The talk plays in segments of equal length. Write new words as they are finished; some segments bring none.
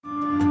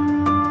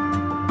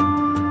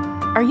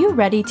Are you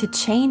ready to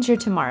change your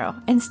tomorrow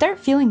and start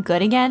feeling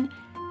good again?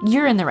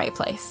 You're in the right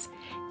place.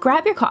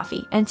 Grab your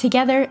coffee and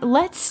together,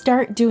 let's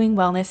start doing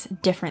wellness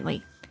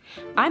differently.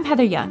 I'm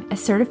Heather Young, a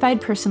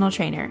certified personal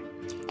trainer.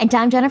 And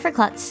I'm Jennifer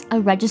Klutz, a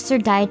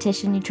registered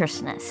dietitian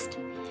nutritionist.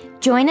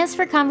 Join us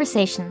for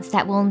conversations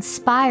that will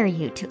inspire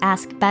you to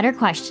ask better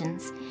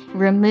questions,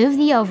 remove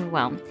the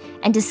overwhelm,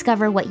 and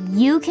discover what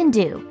you can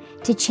do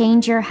to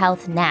change your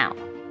health now.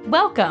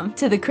 Welcome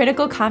to the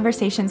Critical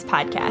Conversations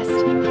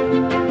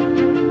podcast.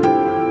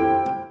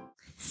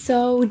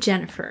 So,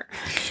 Jennifer.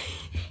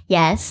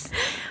 Yes?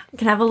 We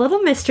can have a little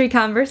mystery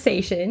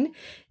conversation.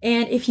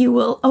 And if you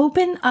will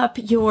open up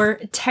your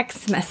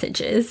text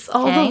messages,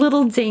 all the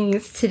little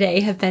dings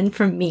today have been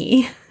from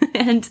me.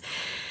 And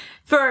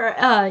for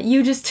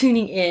you just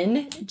tuning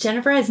in,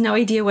 Jennifer has no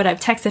idea what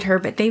I've texted her,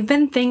 but they've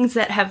been things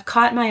that have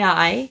caught my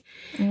eye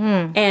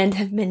and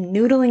have been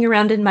noodling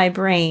around in my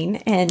brain.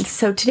 And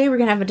so today we're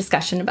going to have a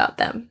discussion about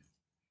them.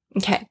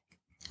 Okay.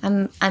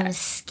 I'm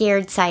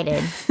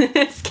scared-sighted.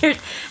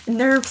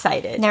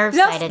 Nerve-sighted.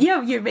 Nerve-sighted.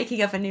 You're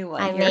making up a new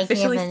one. I'm You're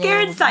officially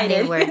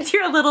scared-sighted because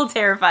you're a little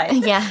terrified.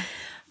 Yeah.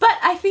 But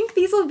I think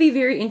these will be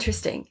very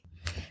interesting.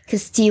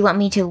 Because do you want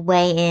me to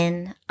weigh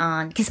in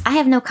on... Because I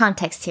have no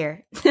context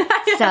here.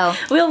 So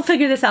we'll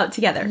figure this out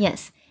together.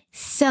 Yes.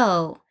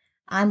 So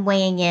I'm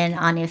weighing in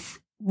on if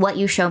what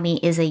you show me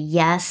is a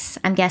yes,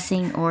 I'm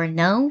guessing, or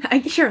no.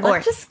 Sure.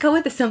 Let's just go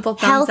with the simple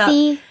thumbs up.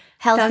 Healthy.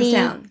 Thumbs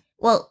down.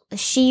 Well,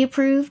 she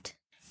approved.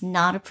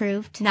 Not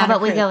approved? How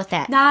about we go with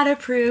that? Not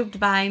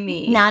approved by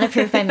me. Not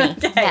approved by me.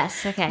 Okay.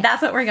 Yes, okay.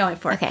 That's what we're going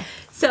for. Okay.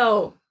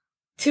 So,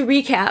 to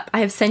recap,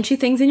 I have sent you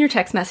things in your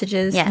text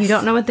messages. Yes. You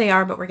don't know what they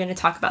are, but we're going to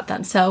talk about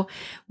them. So,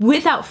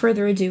 without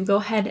further ado, go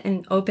ahead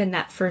and open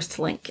that first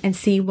link and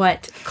see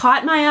what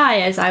caught my eye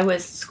as I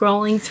was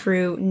scrolling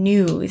through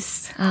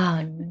news.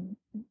 Oh,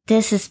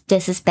 this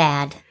is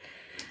bad.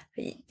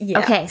 Yeah.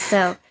 Okay,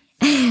 so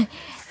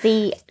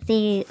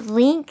the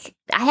link,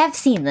 I have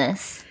seen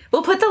this.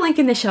 We'll put the link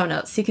in the show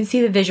notes so you can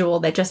see the visual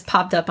that just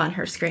popped up on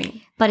her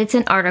screen. But it's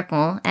an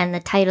article, and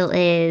the title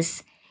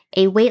is,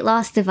 "A Weight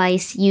Loss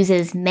Device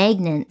Uses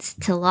Magnets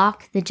to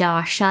Lock the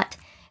Jaw Shut,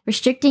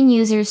 Restricting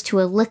Users to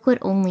a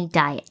Liquid-Only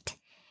Diet.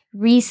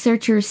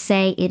 Researchers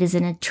say it is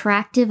an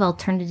attractive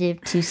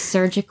alternative to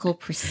surgical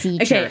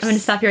procedures." Okay, I'm going to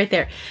stop you right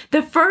there.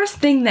 The first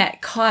thing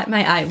that caught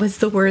my eye was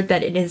the word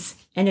that it is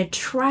an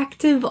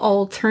attractive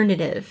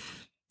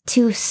alternative.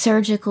 To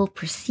surgical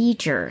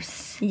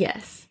procedures.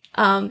 Yes.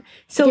 So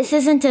this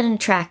isn't an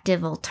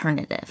attractive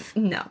alternative.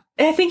 No.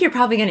 I think you're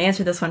probably going to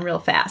answer this one real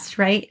fast,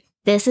 right?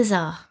 This is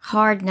a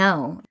hard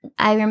no.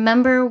 I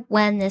remember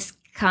when this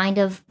kind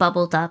of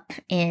bubbled up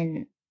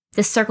in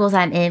the circles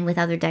I'm in with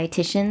other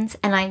dietitians,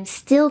 and I'm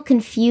still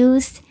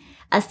confused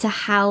as to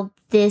how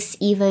this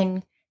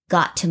even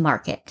got to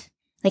market.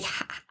 Like,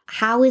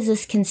 how is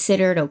this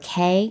considered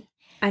okay?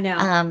 I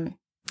know.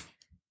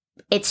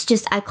 It's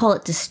just, I call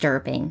it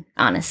disturbing,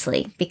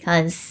 honestly,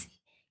 because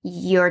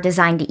you're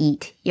designed to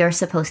eat. You're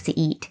supposed to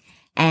eat.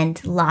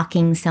 And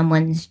locking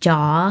someone's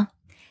jaw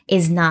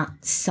is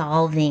not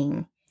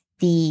solving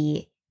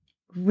the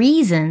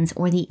reasons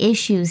or the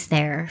issues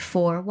there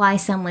for why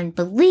someone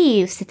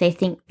believes that they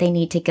think they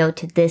need to go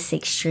to this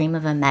extreme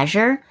of a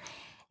measure.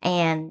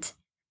 And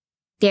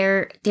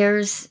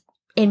there's,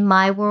 in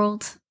my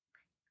world,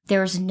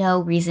 there's no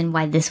reason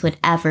why this would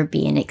ever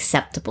be an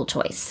acceptable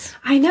choice.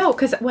 I know,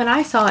 because when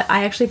I saw it,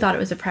 I actually thought it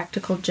was a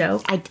practical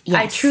joke.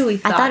 I truly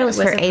thought it was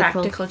for a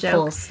April practical joke.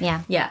 Fools.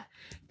 Yeah. Yeah.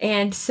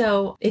 And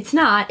so it's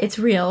not, it's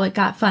real. It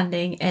got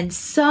funding. And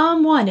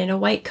someone in a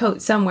white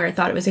coat somewhere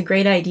thought it was a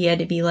great idea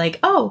to be like,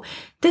 oh,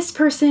 this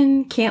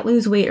person can't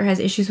lose weight or has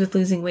issues with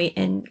losing weight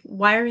and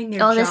wiring their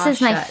jaw this is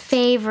my shut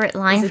favorite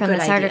line from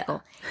this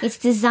article. It's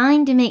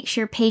designed to make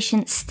sure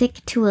patients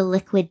stick to a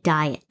liquid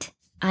diet.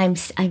 I'm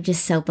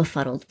just so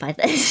befuddled by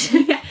this.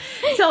 Yeah.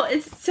 So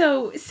it's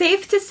so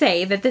safe to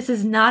say that this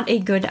is not a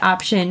good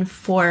option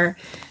for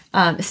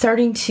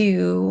starting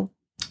to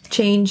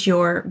change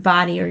your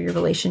body or your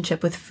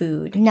relationship with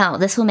food. No,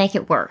 this will make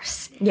it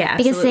worse. Yeah,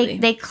 because absolutely.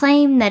 they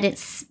claim that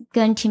it's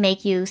going to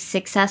make you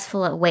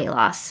successful at weight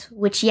loss,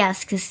 which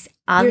yes, because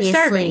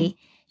obviously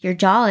your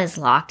jaw is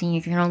locked and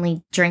you can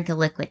only drink a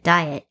liquid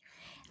diet.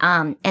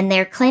 And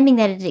they're claiming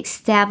that it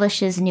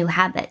establishes new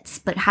habits.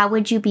 But how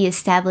would you be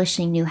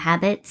establishing new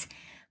habits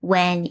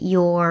when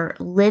you're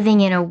living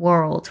in a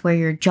world where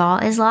your jaw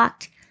is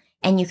locked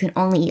and you can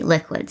only eat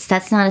liquids?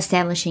 That's not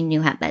establishing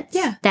new habits.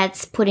 Yeah.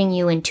 That's putting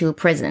you into a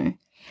prison.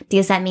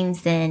 Because that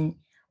means then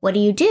what do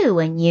you do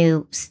when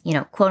you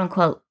quote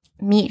unquote,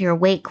 meet your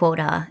weight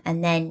quota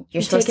and then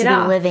you're supposed to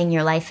be living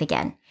your life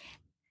again?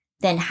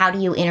 Then how do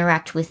you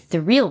interact with the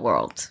real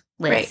world?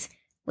 With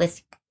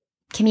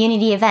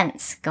community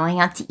events, going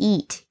out to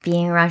eat,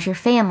 being around your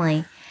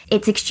family.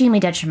 It's extremely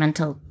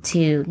detrimental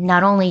to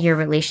not only your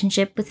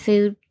relationship with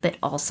food, but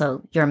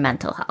also your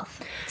mental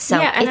health.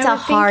 So it's a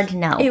hard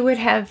no. It would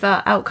have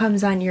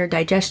outcomes on your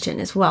digestion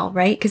as well,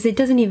 right? Because it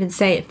doesn't even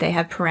say if they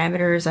have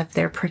parameters, if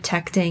they're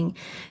protecting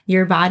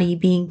your body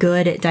being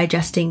good at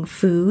digesting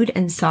food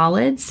and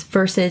solids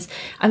versus,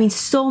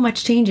 so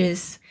much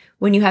changes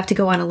when you have to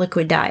go on a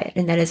liquid diet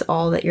and that is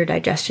all that your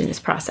digestion is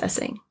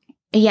processing.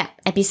 Yeah,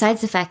 and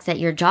besides the fact that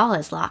your jaw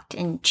is locked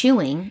and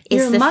chewing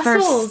is your the first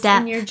muscles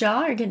step. in your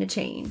jaw are going to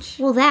change.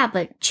 Well,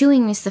 but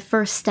chewing is the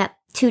first step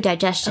to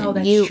digestion. Oh,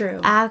 that's you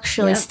true.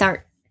 actually Yep.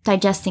 start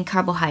digesting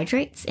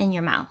carbohydrates in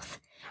your mouth,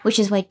 which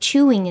is why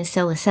chewing is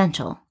so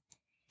essential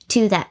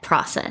to that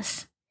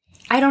process.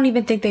 I don't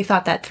even think they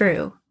thought that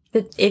through.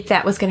 That if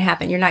that was going to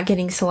happen, you're not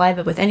getting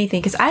saliva with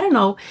anything. Because I don't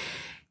know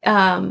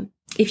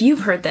if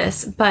you've heard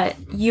this, but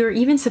you're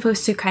even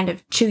supposed to kind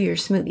of chew your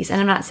smoothies.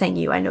 And I'm not saying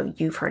you. I know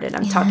you've heard it.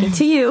 I'm talking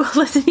to you,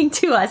 listening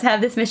to us have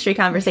this mystery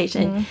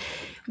conversation. Mm-hmm.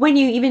 When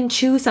you even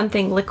chew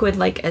something liquid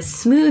like a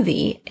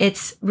smoothie,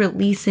 it's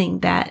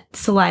releasing that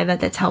saliva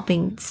that's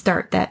helping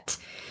start that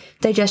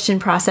digestion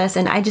process.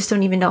 And I just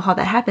don't even know how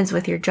that happens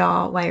with your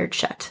jaw wired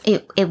shut.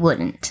 It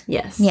wouldn't.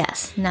 Yes.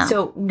 No.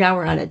 So now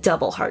we're on a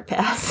double hard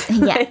pass.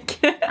 Yeah.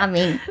 I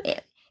mean,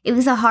 it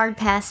was a hard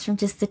pass from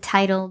just the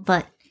title,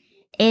 but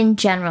in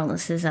general,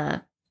 this is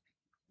a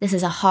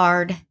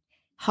hard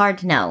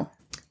no.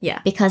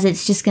 Yeah. Because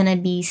it's just going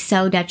to be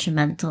so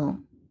detrimental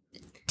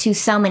to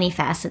so many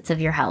facets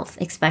of your health,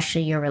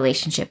 especially your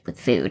relationship with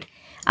food.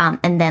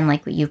 And then,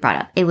 like what you brought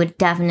up, it would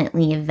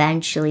definitely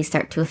eventually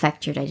start to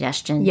affect your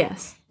digestion.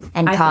 Yes.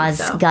 And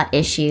cause gut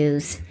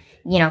issues,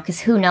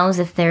 because who knows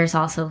if there's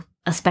also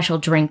a special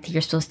drink that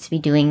you're supposed to be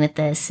doing with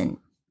this. And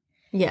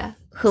yeah.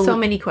 So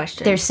many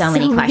questions. There's so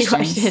many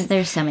questions.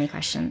 There's so many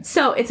questions.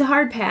 So it's a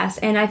hard pass.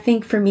 And I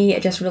think for me,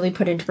 it just really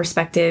put into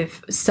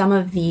perspective some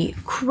of the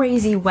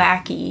crazy,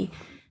 wacky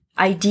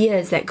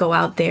ideas that go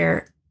out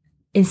there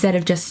instead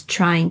of just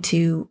trying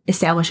to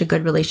establish a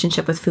good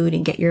relationship with food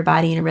and get your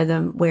body in a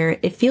rhythm where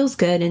it feels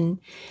good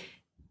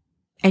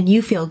and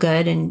you feel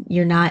good and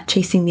you're not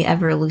chasing the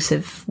ever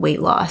elusive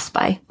weight loss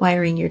by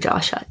wiring your jaw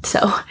shut.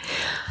 So,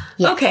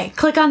 yes. Okay,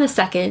 click on the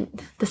second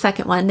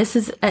one. This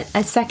is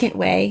a second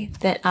way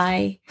that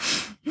I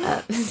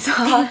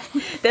saw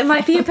that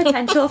might be a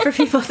potential for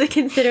people to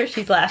consider.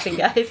 She's laughing,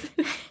 guys.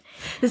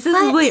 This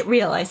is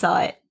real. I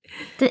saw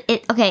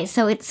it. Okay,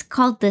 so it's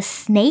called the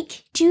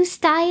snake juice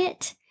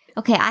diet.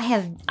 Okay, I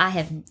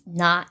have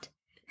not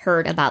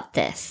heard about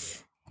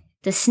this.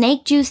 The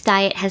snake juice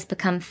diet has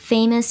become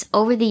famous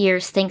over the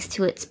years thanks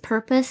to its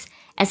purpose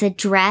as a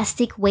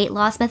drastic weight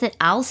loss method,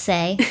 I'll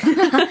say.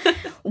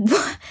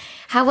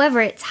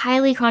 However, it's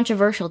highly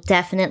controversial,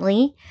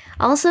 definitely.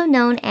 Also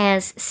known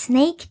as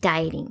snake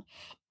dieting,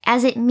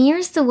 as it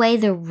mirrors the way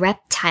the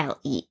reptile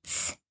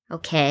eats.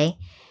 Okay?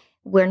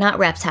 We're not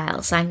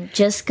reptiles. I'm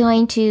just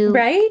going to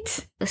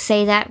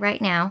say that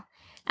right now.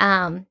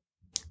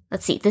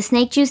 Let's see. The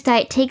snake juice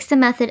diet takes the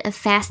method of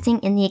fasting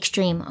in the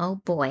extreme.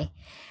 Oh boy.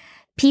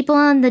 People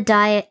on the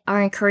diet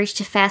are encouraged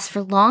to fast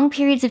for long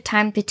periods of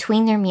time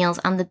between their meals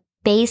on the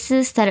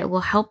basis that it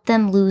will help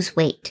them lose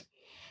weight.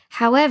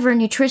 However,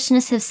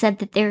 nutritionists have said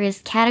that there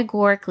is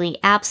categorically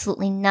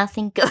absolutely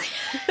nothing good.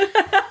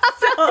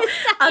 So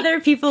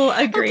other people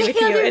agree with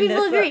you in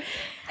this. Agree.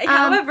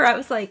 However, I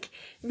was like,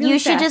 really you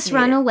should just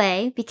run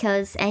away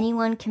because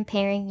anyone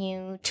comparing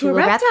you to a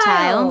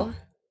reptile,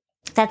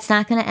 that's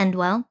not going to end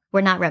well.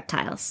 We're not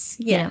reptiles.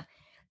 Yeah.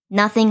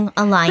 Nothing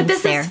aligns there.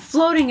 But this is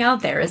floating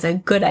out there as a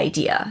good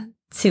idea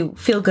to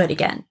feel good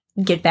again.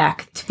 Get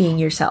back to being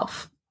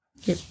yourself.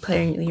 You're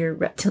playing your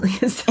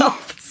reptilian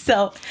self.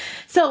 So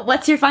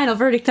what's your final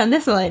verdict on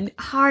this one?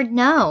 Hard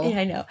no. Yeah,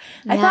 I know.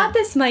 Yeah. I thought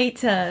this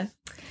might...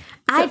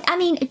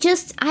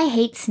 I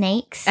hate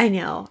snakes. I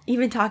know.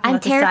 Even talking I'm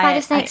about terrified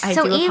this diet, of snakes.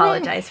 I do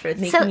apologize for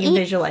making you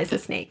visualize a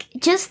snake.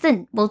 Just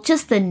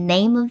the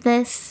name of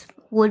this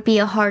would be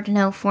a hard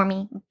no for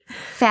me.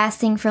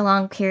 Fasting for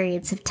long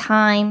periods of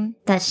time,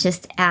 that's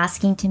just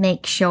asking to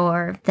make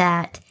sure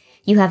that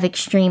you have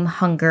extreme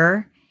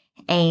hunger,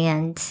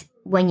 and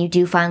when you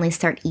do finally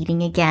start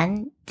eating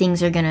again,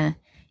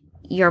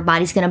 your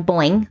body's gonna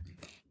boing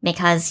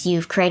because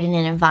you've created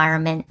an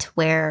environment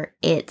where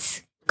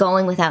it's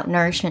going without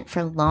nourishment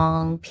for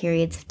long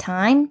periods of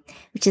time,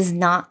 which is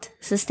not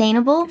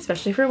sustainable.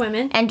 Especially for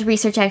women. And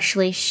research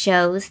actually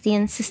shows the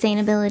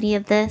unsustainability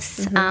of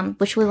this,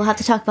 which we will have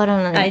to talk about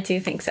on another I do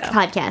think so.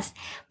 podcast.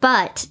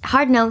 But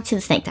hard no to the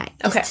snake diet.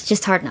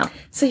 Just hard no.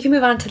 So you can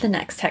move on to the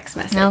next text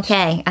message.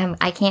 Okay.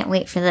 I can't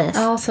wait for this.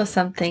 Also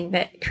something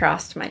that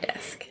crossed my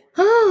desk.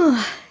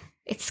 Oh,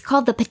 it's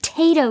called the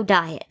potato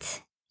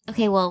diet.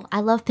 Okay, well, I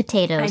love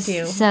potatoes. I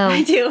do.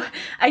 So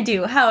I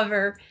do.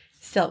 However...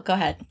 Still, go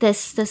ahead.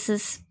 This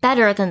is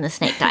better than the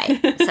snake diet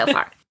so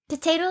far.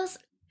 Potatoes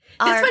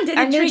are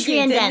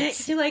nutrient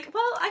dense. You're like,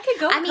 well, I could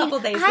go a couple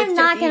days with I'm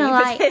not going to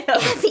lie.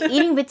 potatoes.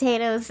 Eating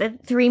potatoes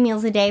at 3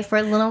 meals a day for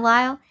a little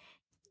while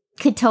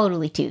could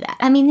totally do that.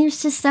 I mean,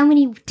 there's just so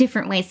many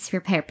different ways to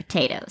prepare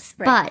potatoes.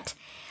 Right. But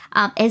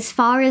as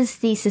far as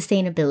the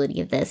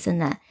sustainability of this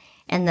and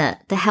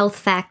the health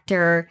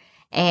factor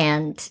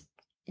and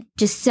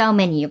just so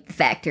many of the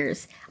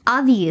factors,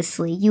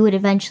 obviously, you would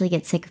eventually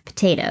get sick of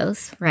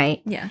potatoes,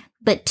 right? Yeah.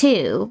 But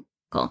 2,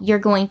 you're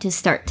going to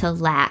start to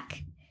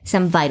lack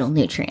some vital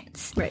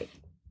nutrients. Right.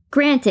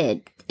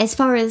 Granted, as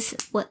far as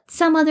what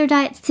some other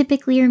diets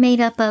typically are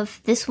made up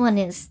of, this one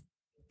is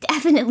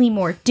definitely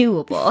more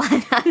doable.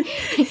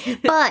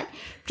 But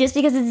just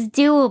because it's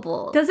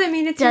doable doesn't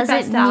mean it's your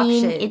best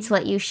option. It's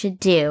what you should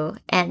do.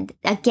 And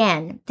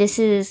again, this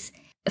is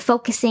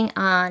focusing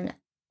on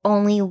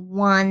only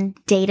one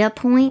data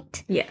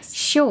point. Yes.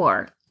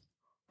 Sure.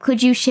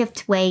 Could you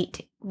shift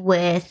weight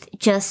with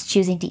just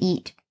choosing to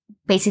eat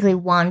basically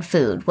one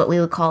food, what we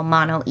would call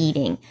mono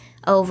eating,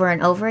 over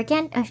and over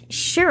again?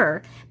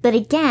 Sure. But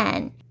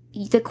again,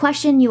 the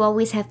question you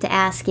always have to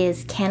ask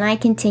is, can I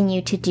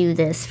continue to do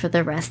this for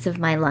the rest of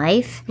my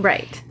life?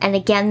 Right. And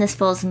again, this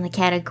falls in the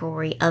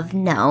category of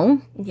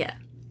no. Yeah.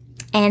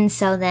 And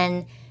so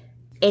then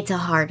it's a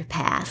hard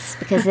pass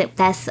because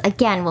that's,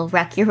 again, will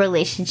wreck your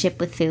relationship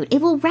with food.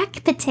 It will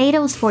wreck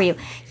potatoes for you.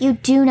 You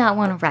do not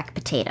want to wreck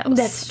potatoes.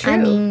 That's true. I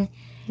mean,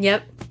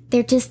 yep.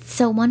 They're just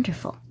so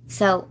wonderful.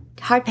 So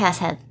hard pass,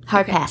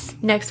 hard pass.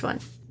 Next one.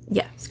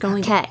 Yeah,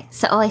 scrolling. Okay,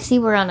 so I see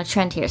we're on a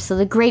trend here. So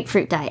the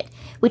grapefruit diet,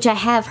 which I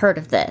have heard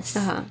of this.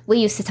 We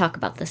used to talk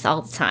about this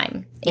all the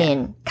time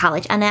in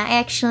college. And I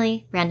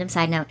actually, random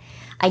side note,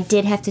 I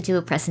did have to do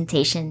a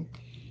presentation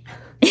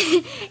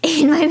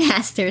in my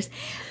master's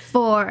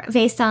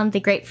based on the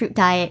grapefruit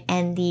diet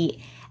and the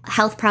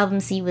health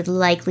problems you would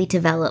likely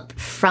develop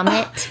from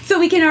it. So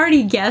we can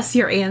already guess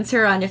your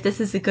answer on if this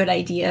is a good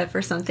idea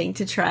for something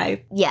to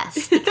try.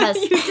 Yes, because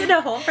you did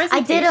a whole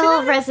presentation. I did a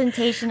whole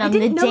presentation on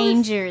the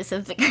dangers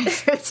of the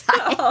grapefruit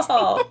diet.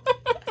 Oh,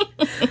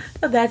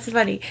 that's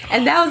funny.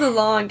 And that was a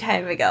long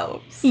time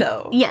ago.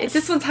 So yes.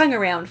 This one's hung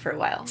around for a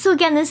while. So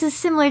again, this is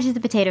similar to the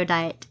potato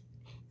diet.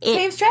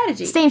 Same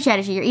strategy. Same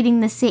strategy.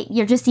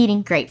 You're just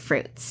eating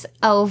grapefruits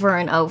over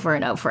and over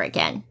and over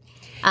again.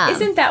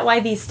 Isn't that why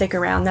these stick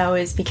around, though,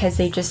 is because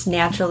they just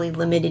naturally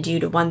limited you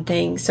to one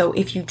thing? So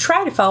if you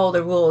try to follow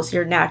the rules,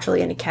 you're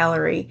naturally in a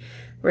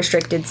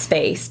calorie-restricted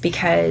space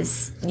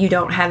because you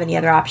don't have any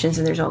other options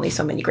and there's only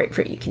so many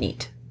grapefruit you can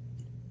eat.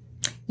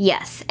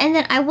 Yes. And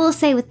then I will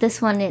say with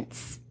this one,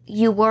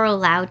 you were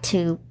allowed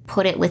to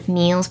put it with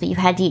meals, but you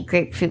had to eat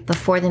grapefruit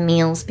before the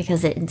meals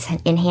because it's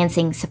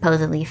enhancing,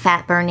 supposedly,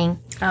 fat burning.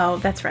 Oh,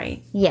 that's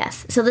right.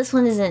 Yes. So this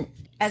one isn't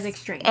as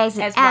extreme as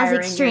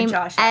extreme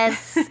as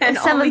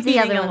some of the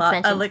other ones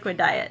mentioned. A liquid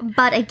diet.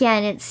 But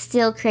again, it's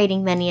still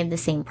creating many of the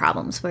same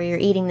problems where you're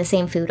eating the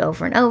same food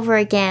over and over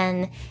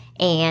again,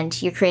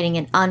 and you're creating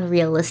an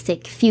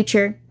unrealistic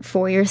future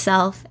for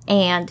yourself,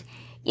 and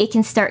it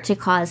can start to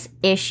cause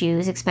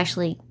issues,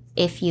 especially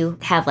if you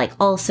have like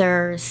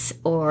ulcers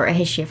or a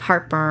history of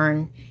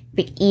heartburn.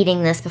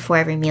 Eating this before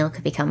every meal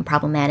could become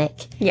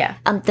problematic. Yeah.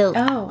 I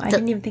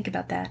didn't even think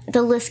about that.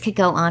 The list could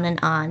go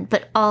on,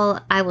 but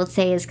all I will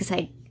say is, because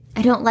I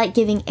don't like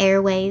giving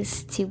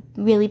airways to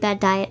really bad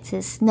diets,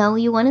 is no,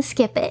 you want to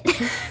skip it.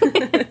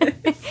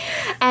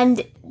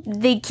 And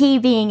the key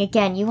being,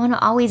 again, you want to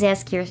always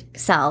ask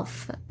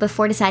yourself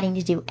before deciding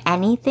to do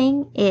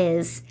anything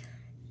is,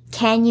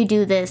 can you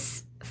do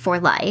this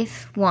for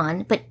life?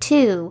 One, but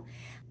two,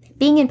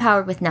 being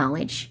empowered with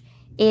knowledge.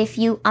 If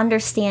you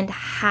understand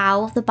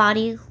how the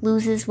body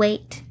loses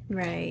weight,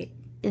 right,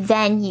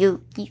 then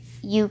you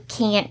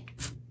can't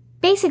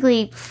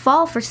basically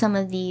fall for some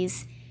of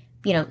these,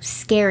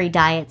 scary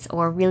diets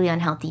or really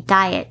unhealthy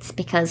diets,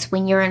 because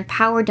when you're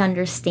empowered to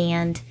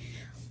understand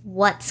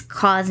what's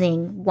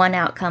causing one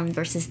outcome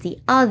versus the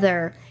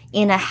other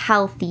in a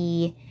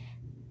healthy,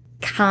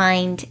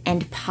 kind,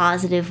 and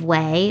positive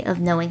way of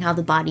knowing how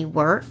the body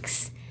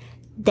works,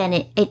 then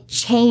it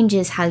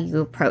changes how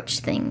you approach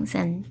things.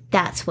 And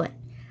that's what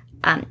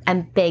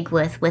I'm big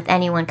with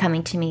anyone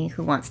coming to me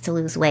who wants to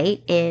lose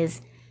weight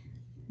is,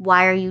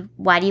 why do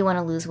you want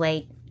to lose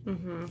weight?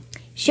 Mm-hmm.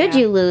 Should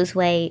you lose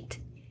weight?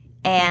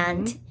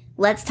 And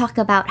let's talk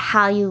about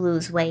how you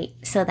lose weight,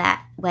 so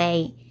that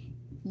way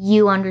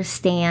you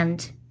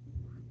understand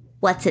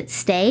what's at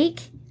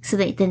stake, so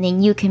that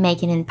then you can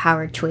make an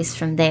empowered choice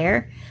from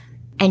there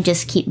and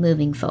just keep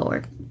moving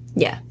forward.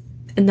 Yeah.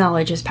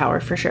 Knowledge is power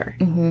for sure.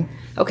 Mm-hmm.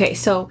 Okay,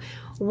 so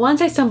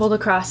once I stumbled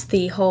across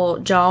the whole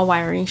jaw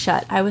wiring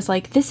shut, I was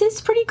like, this is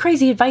pretty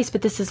crazy advice,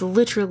 but this is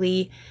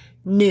literally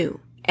new.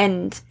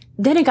 And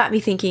then it got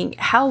me thinking,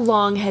 how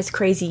long has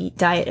crazy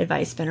diet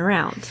advice been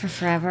around? For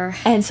forever.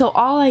 And so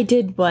all I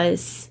did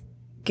was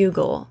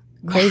Google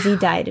crazy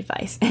diet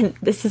advice. And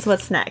this is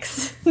what's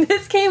next.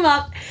 This came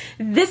up.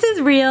 This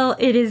is real.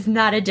 It is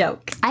not a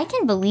joke. I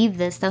can believe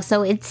this, though.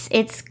 So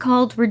it's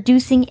called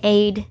Reducing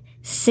Aid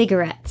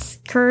Cigarettes.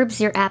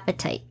 Curbs your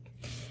appetite.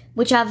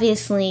 Which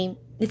obviously...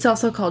 It's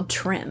also called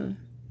Trim.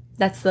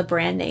 That's the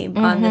brand name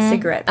on the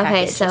cigarette package.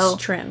 Okay, so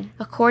Trim.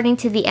 According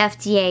to the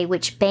FDA,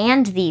 which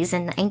banned these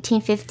in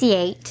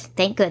 1958,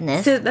 thank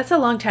goodness. So that's a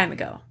long time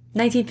ago.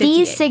 1958.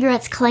 These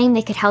cigarettes claim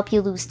they could help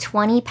you lose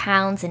 20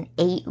 pounds in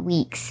 8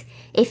 weeks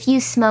if you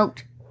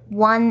smoked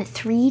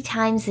 3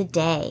 times a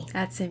day.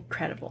 That's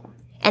incredible.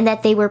 And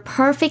that they were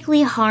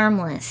perfectly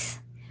harmless.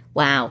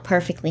 Wow,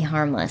 perfectly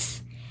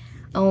harmless.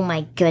 Oh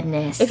my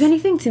goodness. If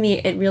anything, to me,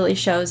 it really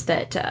shows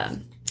that...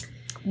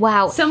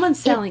 wow. Someone's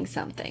selling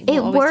something. It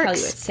always works tell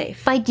you it's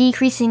safe. By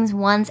decreasing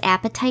one's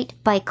appetite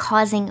by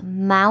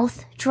causing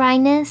mouth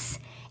dryness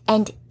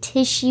and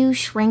tissue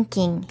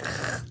shrinking.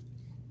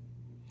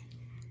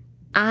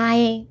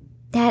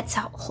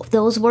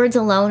 Those words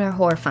alone are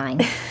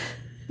horrifying.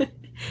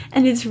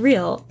 And it's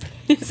real.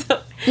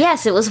 So,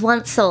 yes, it was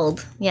once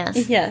sold.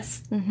 Yes.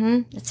 Yes.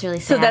 That's really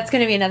sad. So that's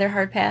going to be another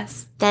hard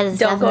pass. That is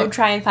Don't go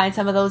try and find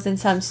some of those in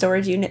some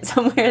storage unit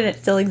somewhere that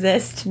still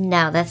exist.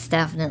 No, that's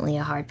definitely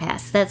a hard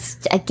pass. That's,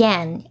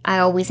 again, I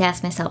always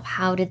ask myself,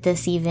 how did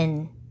this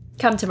even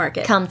come to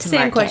market?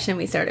 Same question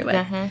we started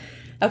with.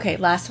 Okay,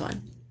 last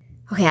one.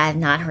 Okay, I have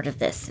not heard of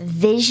this.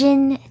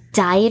 Vision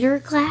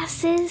Dieter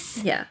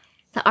glasses? Yeah.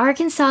 The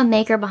Arkansas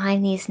maker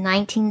behind these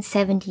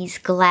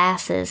 1970s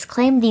glasses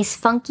claimed these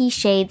funky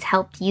shades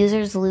helped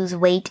users lose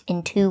weight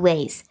in 2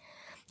 ways.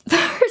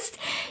 First,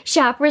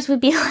 shoppers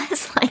would be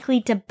less likely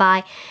to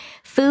buy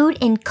food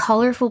in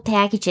colorful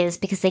packages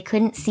because they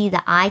couldn't see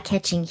the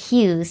eye-catching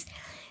hues.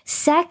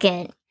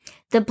 Second,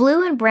 the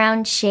blue and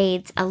brown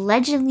shades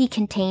allegedly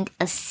contained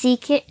a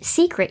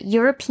secret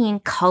European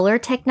color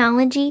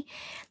technology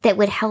that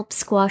would help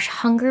squash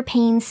hunger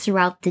pains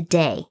throughout the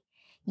day.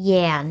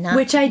 Yeah,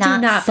 which I do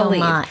not so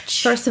believe.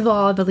 Much. First of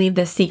all, I believe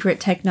the secret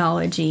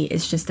technology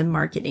is just a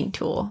marketing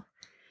tool.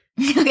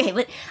 Okay,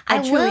 but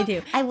I truly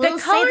do. I will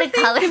say the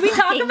color. Did we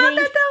talk about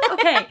that though?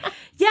 Okay.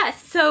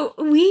 Yes. So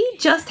we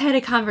just had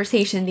a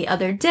conversation the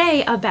other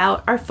day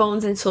about our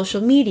phones and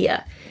social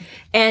media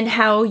and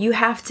how you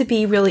have to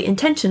be really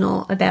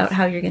intentional about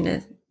how you're going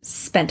to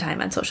spend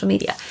time on social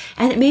media.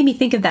 And it made me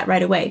think of that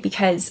right away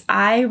because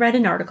I read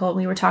an article and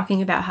we were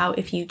talking about how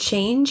if you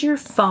change your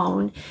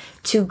phone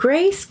to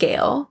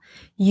grayscale,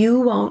 you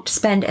won't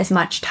spend as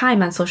much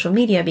time on social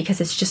media because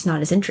it's just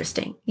not as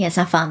interesting. Yeah, it's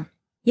not fun.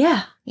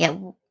 Yeah. Yeah.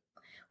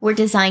 We're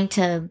designed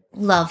to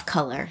love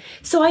color.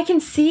 So I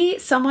can see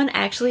someone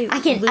actually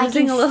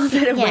losing a little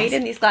bit of weight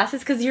in these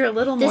glasses because you're a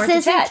little more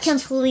detached. This isn't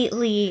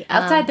completely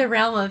outside the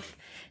realm of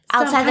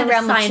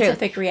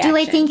scientific reaction. Do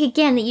I think,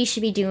 again, that you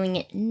should be doing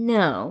it?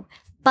 No.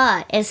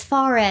 But as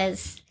far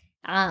as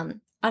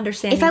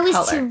understanding if I was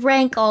color. to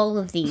rank all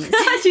of these.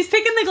 She's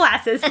picking the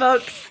glasses,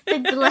 folks. The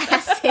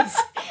glasses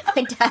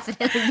would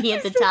definitely be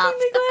at the top.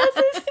 The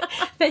glasses.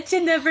 Bet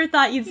you never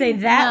thought you'd say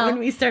that when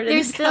we started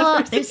this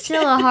conversation. There's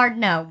still a hard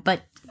no,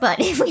 but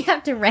if we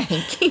have to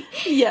rank,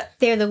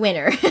 they're the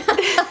winner.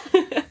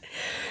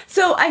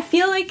 So I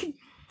feel like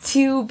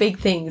 2 big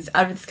things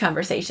out of this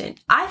conversation.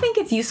 I think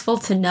it's useful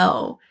to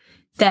know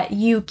that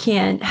you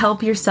can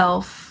help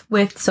yourself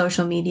with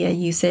social media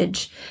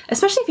usage,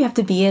 especially if you have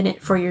to be in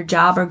it for your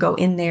job or go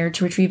in there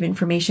to retrieve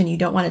information. You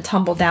don't want to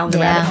tumble down the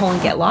rabbit hole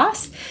and get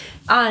lost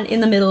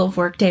in the middle of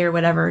workday or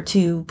whatever,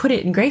 to put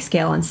it in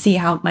grayscale and see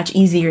how much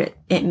easier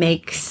it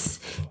makes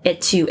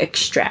it to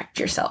extract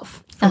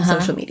yourself from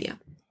social media.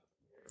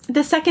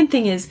 The second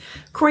thing is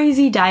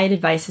crazy diet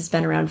advice has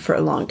been around for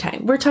a long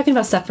time. We're talking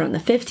about stuff from the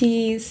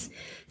 50s,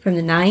 from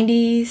the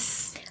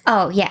 90s.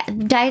 Oh, yeah.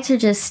 Diets are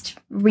just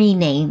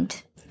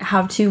renamed.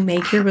 How to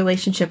make your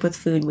relationship with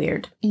food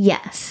weird.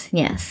 Yes.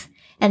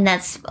 And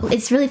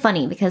it's really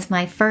funny because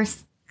my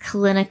first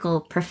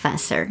clinical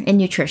professor in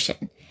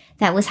nutrition,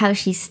 that was how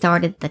she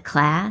started the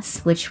class,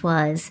 which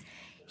was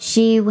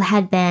she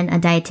had been a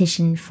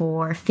dietitian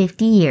for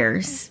 50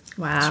 years.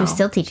 Wow. She was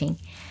still teaching.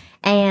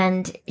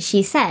 And she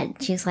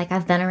was like,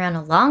 I've been around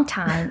a long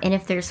time. And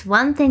if there's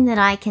one thing that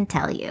I can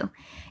tell you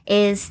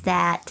is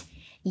that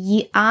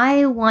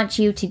I want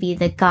you to be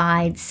the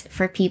guides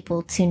for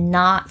people to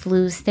not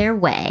lose their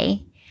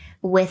way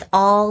with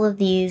all of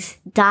these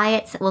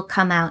diets that will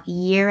come out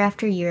year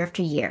after year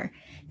after year.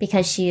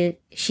 Because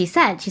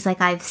she's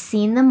like, I've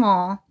seen them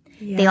all.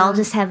 Yeah. They all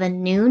just have a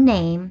new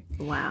name.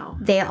 Wow.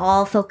 They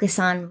all focus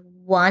on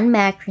one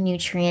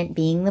macronutrient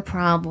being the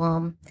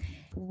problem,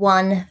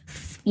 one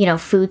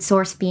food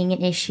source being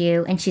an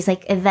issue. And she's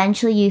like,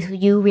 eventually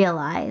you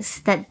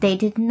realize that they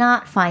did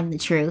not find the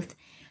truth.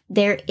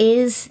 There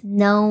is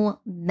no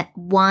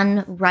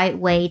one right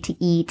way to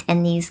eat,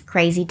 and these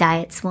crazy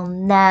diets will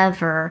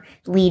never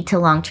lead to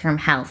long-term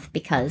health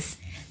because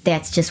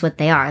that's just what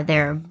they are.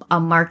 They're a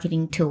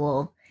marketing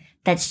tool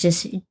that's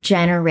just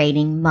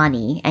generating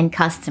money and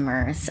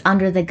customers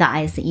under the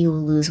guise that you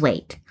will lose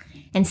weight.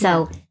 And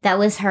so that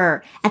was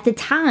her at the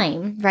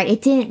time,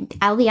 right?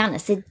 I'll be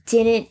honest, it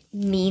didn't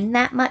mean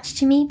that much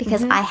to me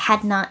because I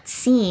had not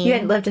seen. You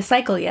hadn't lived a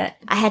cycle yet.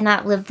 I had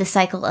not lived the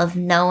cycle of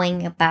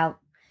knowing about,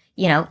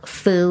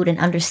 food and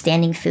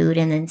understanding food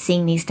and then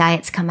seeing these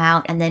diets come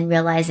out and then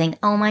realizing,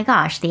 oh my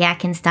gosh, the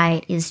Atkins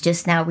diet is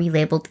just now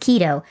relabeled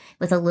keto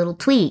with a little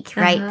tweak,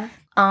 right?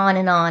 On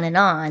and on and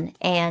on.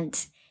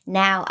 And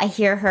now I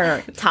hear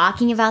her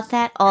talking about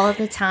that all of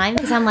the time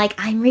because I'm like,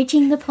 I'm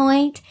reaching the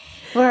point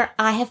where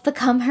I have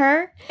become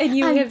her.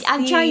 And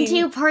I'm trying to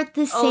impart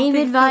the same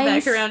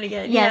advice. Come back around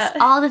again. Yes,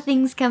 all the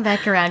things come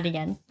back around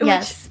again.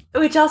 Yes.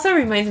 Which also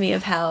reminds me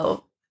of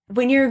how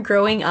when you're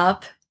growing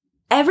up,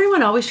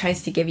 everyone always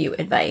tries to give you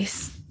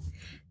advice.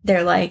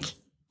 They're like,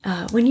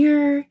 when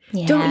you're,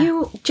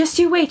 just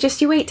you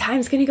wait,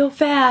 time's going to go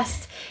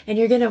fast and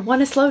you're going to want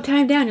to slow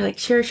time down. You're like,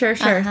 sure,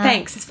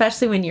 thanks.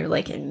 Especially when you're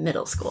like in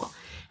middle school.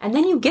 And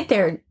then you get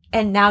there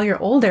and now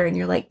you're older and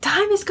you're like,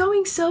 time is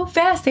going so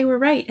fast. They were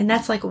right. And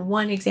that's like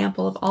one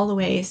example of all the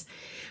ways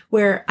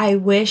where I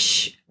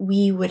wish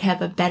we would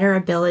have a better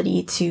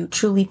ability to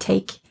truly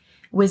take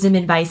wisdom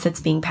advice that's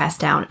being passed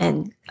down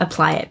and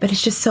apply it. But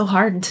it's just so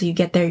hard until you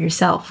get there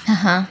yourself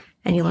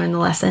and you learn the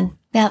lesson.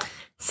 Yep.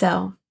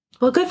 So,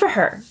 well, good for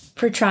her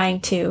for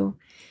trying to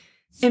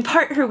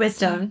impart her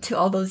wisdom to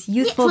all those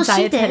youthful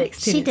dietetic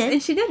students. She did.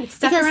 And she did. It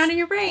stuck around in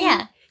your brain.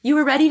 Yeah. You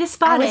were ready to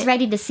spot it. I was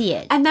ready to see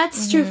it. And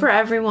that's true for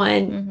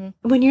everyone.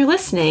 When you're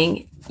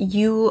listening,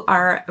 you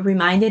are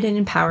reminded and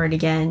empowered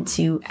again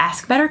to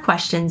ask better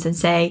questions and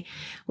say,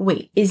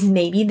 wait, is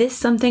maybe this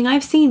something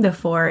I've seen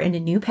before in a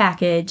new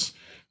package?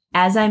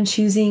 As I'm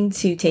choosing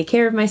to take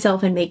care of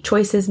myself and make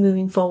choices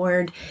moving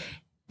forward,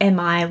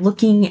 am I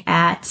looking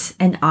at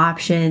an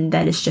option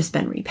that has just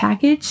been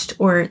repackaged,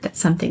 or that's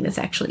something that's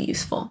actually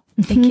useful?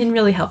 It can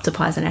really help to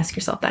pause and ask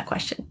yourself that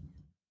question.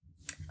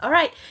 All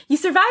right. You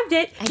survived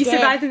it. You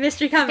survived the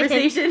mystery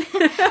conversation.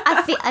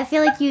 I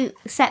feel like you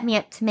set me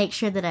up to make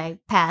sure that I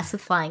pass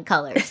with flying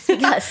colors,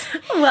 because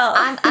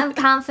I'm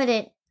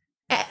confident.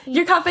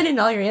 You're confident in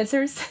all your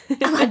answers?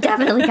 I'm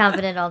definitely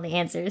confident in all the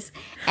answers.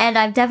 And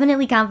I'm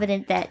definitely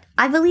confident that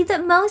I believe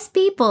that most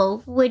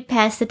people would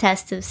pass the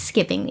test of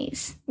skipping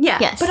these. Yeah.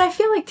 Yes. But I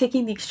feel like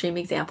taking the extreme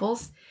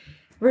examples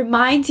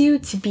reminds you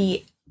to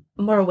be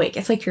more awake.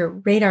 It's like your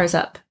radar's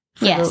up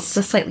for the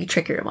slightly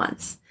trickier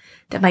ones.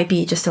 That might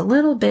be just a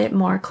little bit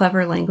more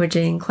clever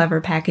languaging,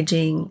 clever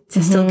packaging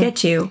to still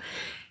get you.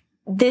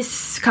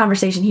 This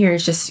conversation here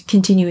has just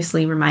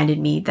continuously reminded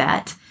me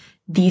that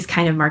these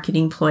kind of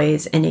marketing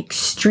ploys and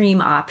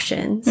extreme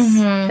options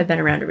have been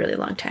around a really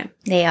long time.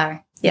 They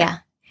are. Yeah.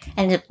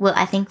 And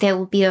I think they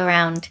will be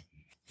around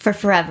for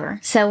forever.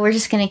 So we're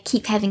just going to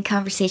keep having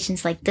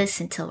conversations like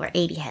this until we're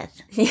 80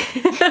 heads.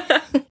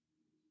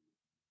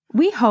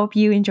 We hope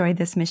you enjoyed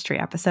this mystery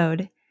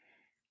episode.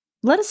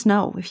 Let us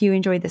know if you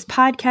enjoyed this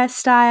podcast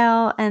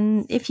style,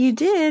 and if you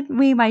did,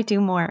 we might do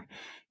more.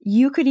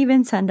 You could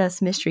even send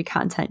us mystery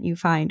content you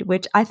find,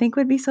 which I think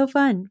would be so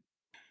fun.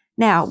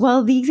 Now,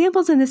 while the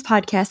examples in this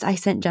podcast I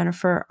sent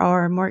Jennifer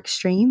are more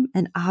extreme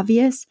and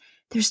obvious,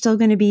 there's still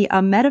going to be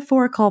a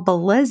metaphorical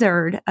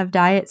blizzard of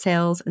diet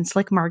sales and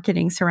slick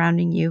marketing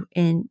surrounding you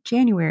in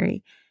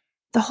January.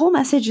 The whole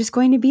message is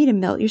going to be to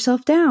melt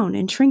yourself down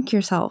and shrink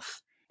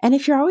yourself. And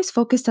if you're always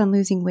focused on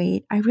losing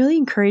weight, I really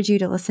encourage you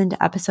to listen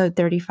to episode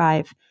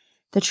 35,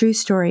 The True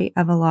Story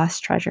of a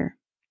Lost Treasure.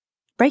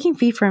 Breaking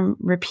free from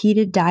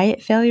repeated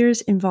diet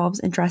failures involves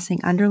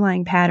addressing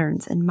underlying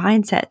patterns and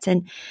mindsets,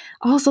 and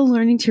also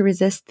learning to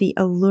resist the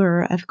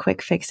allure of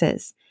quick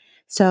fixes.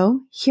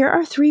 So, here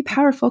are 3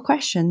 powerful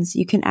questions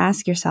you can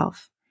ask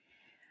yourself.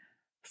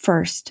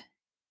 First,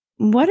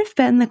 what have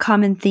been the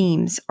common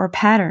themes or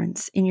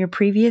patterns in your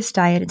previous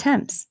diet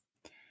attempts?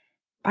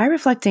 By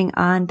reflecting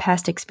on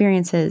past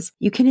experiences,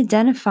 you can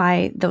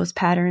identify those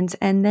patterns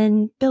and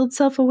then build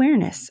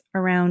self-awareness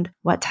around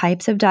what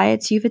types of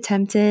diets you've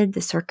attempted,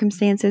 the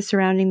circumstances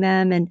surrounding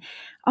them, and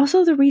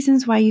also the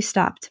reasons why you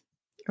stopped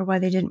or why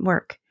they didn't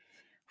work.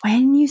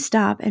 When you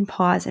stop and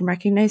pause and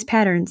recognize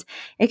patterns,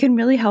 it can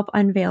really help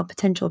unveil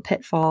potential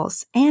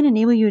pitfalls and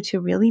enable you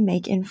to really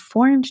make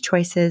informed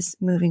choices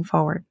moving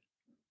forward.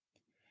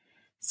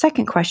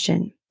 Second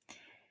question.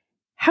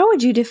 How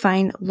would you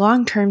define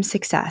long-term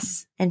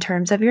success in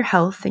terms of your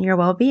health and your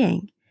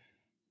well-being?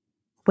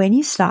 When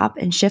you stop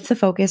and shift the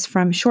focus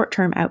from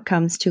short-term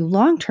outcomes to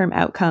long-term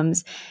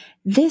outcomes,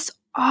 this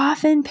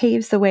often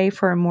paves the way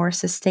for a more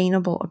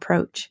sustainable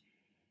approach.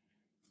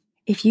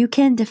 If you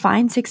can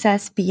define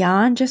success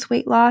beyond just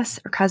weight loss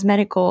or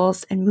cosmetic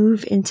goals and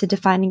move into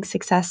defining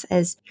success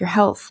as your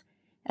health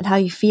and how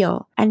you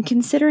feel, and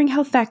considering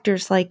health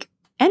factors like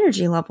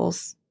energy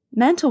levels,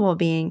 mental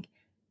well-being,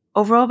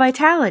 overall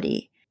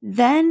vitality,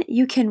 then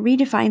you can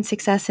redefine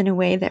success in a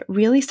way that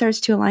really starts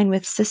to align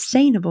with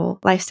sustainable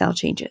lifestyle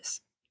changes.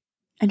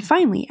 And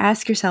finally,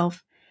 ask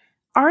yourself,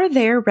 are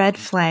there red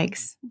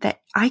flags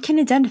that I can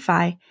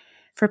identify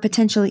for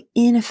potentially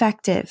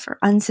ineffective or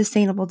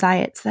unsustainable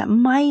diets that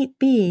might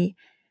be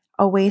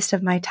a waste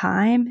of my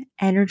time,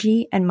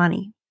 energy, and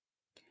money?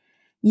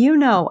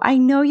 I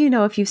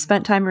know if you've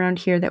spent time around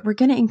here that we're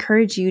going to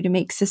encourage you to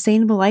make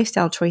sustainable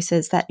lifestyle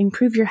choices that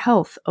improve your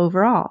health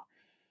overall.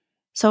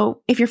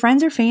 So if your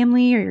friends or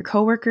family or your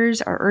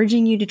coworkers are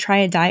urging you to try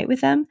a diet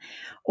with them,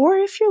 or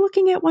if you're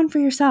looking at one for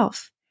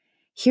yourself,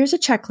 here's a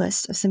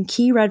checklist of some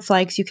key red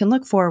flags you can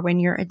look for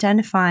when you're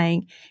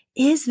identifying,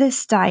 is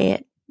this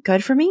diet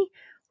good for me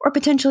or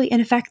potentially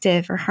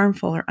ineffective or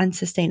harmful or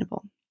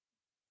unsustainable?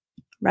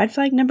 Red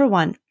flag number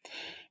 1,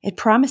 it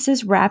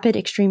promises rapid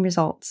extreme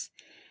results.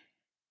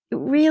 You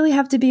really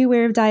have to be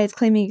aware of diets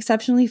claiming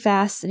exceptionally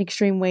fast and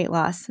extreme weight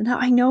loss. Now,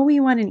 I know we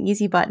want an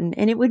easy button,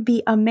 and it would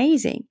be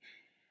amazing.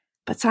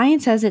 But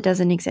science says it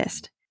doesn't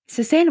exist.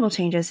 Sustainable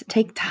changes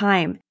take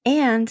time,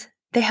 and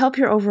they help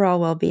your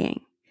overall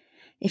well-being.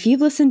 If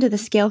you've listened to the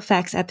Scale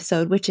Facts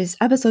episode, which is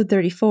episode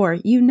 34,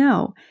 you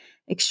know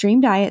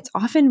extreme diets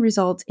often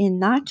result in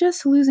not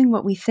just losing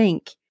what we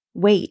think,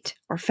 weight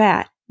or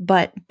fat,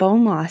 but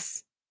bone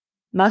loss,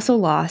 muscle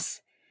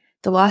loss,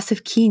 the loss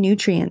of key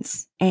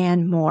nutrients,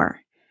 and more.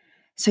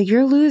 So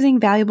you're losing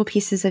valuable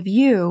pieces of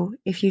you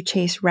if you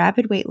chase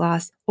rapid weight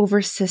loss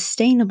over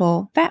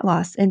sustainable fat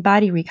loss and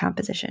body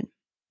recomposition.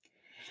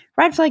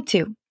 Red flag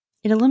 2,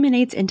 it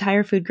eliminates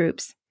entire food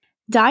groups.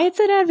 Diets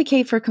that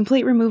advocate for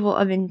complete removal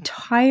of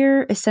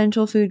entire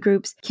essential food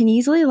groups can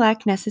easily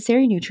lack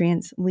necessary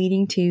nutrients,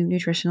 leading to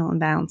nutritional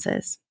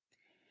imbalances.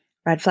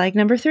 Red flag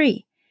number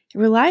 3, it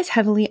relies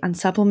heavily on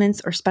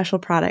supplements or special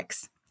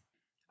products.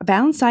 A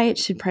balanced diet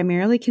should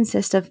primarily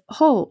consist of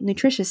whole,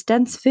 nutritious,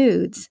 dense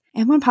foods,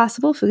 and when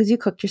possible, foods you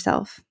cook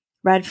yourself.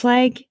 Red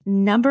flag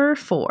number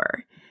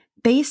 4,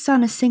 based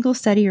on a single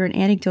study or an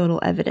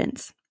anecdotal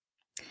evidence.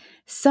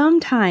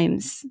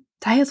 Sometimes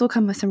diets will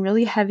come with some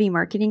really heavy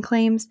marketing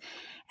claims,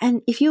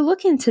 and if you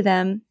look into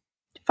them,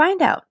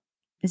 find out,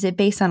 is it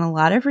based on a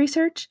lot of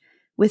research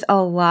with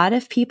a lot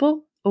of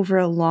people over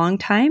a long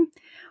time,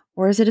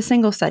 or is it a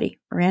single study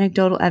or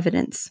anecdotal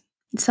evidence?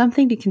 It's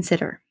something to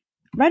consider.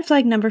 Red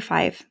flag number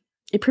 5,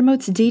 it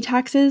promotes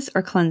detoxes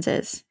or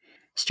cleanses.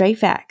 Straight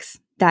facts.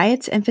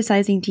 Diets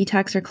emphasizing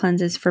detox or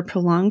cleanses for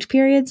prolonged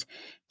periods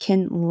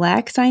can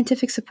lack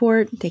scientific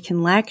support, they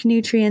can lack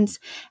nutrients,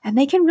 and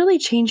they can really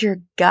change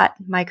your gut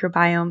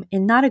microbiome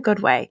in not a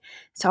good way.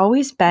 It's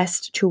always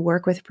best to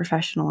work with a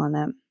professional on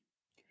them.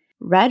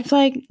 Red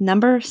flag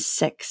number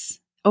 6,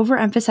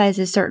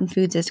 overemphasizes certain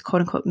foods as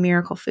quote-unquote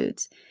miracle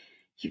foods.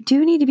 You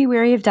do need to be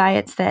wary of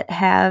diets that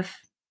have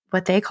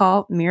what they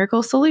call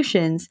miracle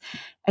solutions.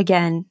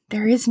 Again,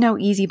 there is no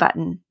easy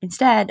button.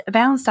 Instead, a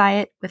balanced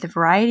diet with a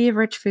variety of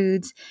rich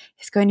foods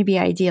is going to be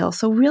ideal.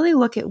 So really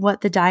look at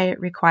what the diet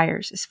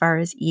requires as far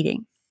as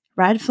eating.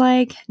 Red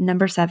flag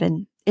number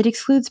 7, it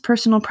excludes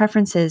personal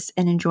preferences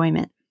and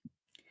enjoyment.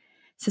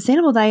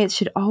 Sustainable diets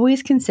should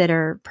always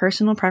consider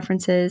personal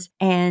preferences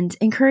and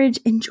encourage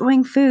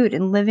enjoying food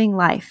and living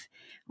life.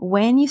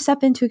 When you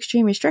step into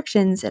extreme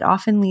restrictions, it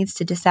often leads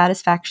to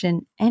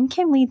dissatisfaction and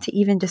can lead to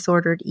even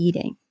disordered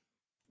eating.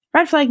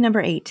 Red flag number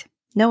 8,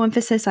 no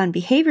emphasis on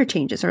behavior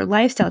changes or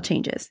lifestyle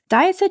changes.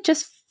 Diets that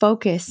just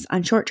focus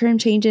on short-term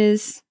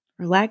changes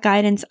or lack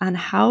guidance on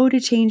how to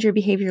change your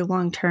behavior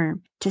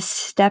long-term to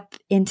step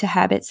into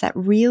habits that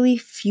really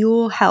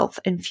fuel health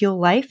and fuel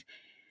life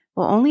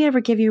will only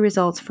ever give you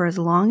results for as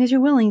long as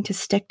you're willing to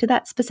stick to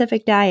that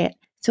specific diet.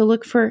 So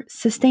look for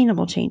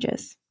sustainable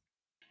changes.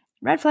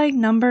 Red flag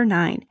number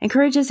 9,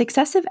 encourages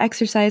excessive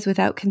exercise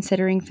without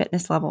considering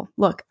fitness level.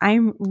 Look,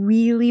 I'm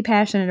really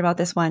passionate about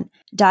this one.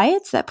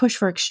 Diets that push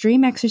for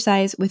extreme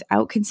exercise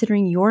without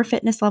considering your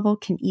fitness level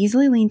can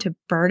easily lead to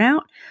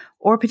burnout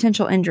or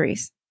potential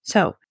injuries.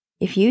 So,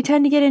 if you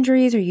tend to get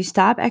injuries or you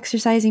stop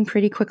exercising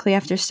pretty quickly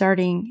after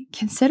starting,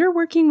 consider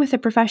working with a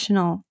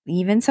professional,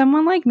 even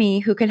someone like me,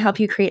 who can help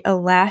you create a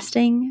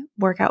lasting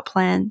workout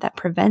plan that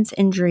prevents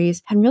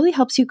injuries and really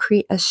helps you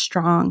create a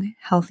strong,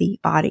 healthy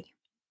body.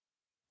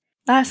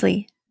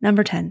 Lastly,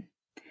 number 10,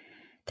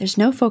 there's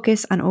no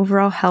focus on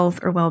overall health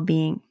or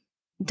well-being.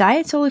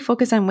 Diets solely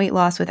focus on weight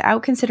loss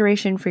without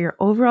consideration for your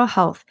overall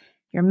health,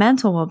 your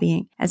mental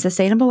well-being, and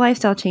sustainable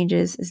lifestyle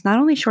changes is not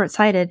only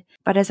short-sighted,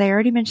 but as I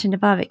already mentioned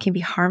above, it can be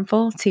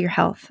harmful to your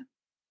health.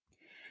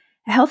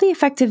 A healthy,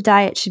 effective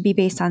diet should be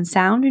based on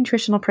sound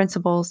nutritional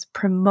principles,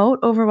 promote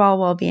overall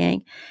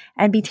well-being,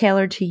 and be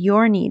tailored to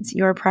your needs,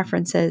 your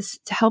preferences,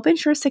 to help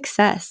ensure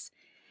success.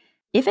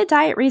 If a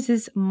diet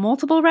raises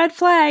multiple red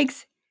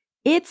flags,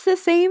 it's the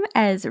same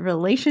as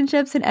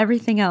relationships and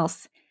everything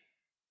else.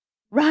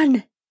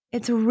 Run!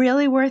 It's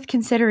really worth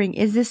considering.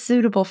 Is this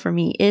suitable for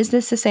me? Is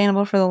this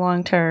sustainable for the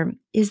long term?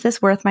 Is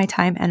this worth my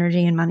time,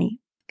 energy, and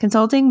money?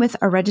 Consulting with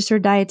a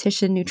registered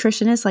dietitian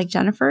nutritionist like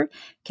Jennifer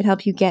can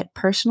help you get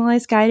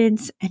personalized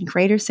guidance and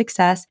greater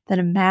success than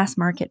a mass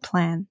market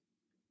plan.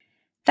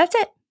 That's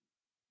it.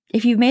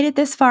 If you've made it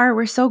this far,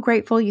 we're so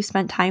grateful you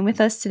spent time with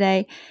us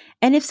today.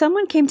 And if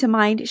someone came to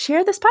mind,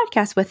 share this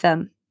podcast with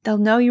them. They'll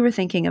know you were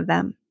thinking of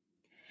them.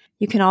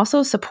 You can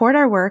also support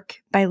our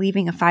work by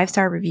leaving a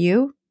 5-star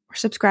review or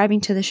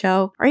subscribing to the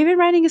show or even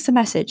writing us a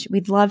message.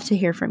 We'd love to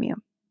hear from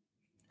you.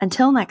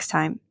 Until next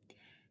time,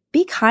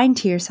 be kind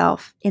to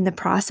yourself in the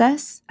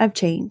process of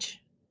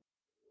change.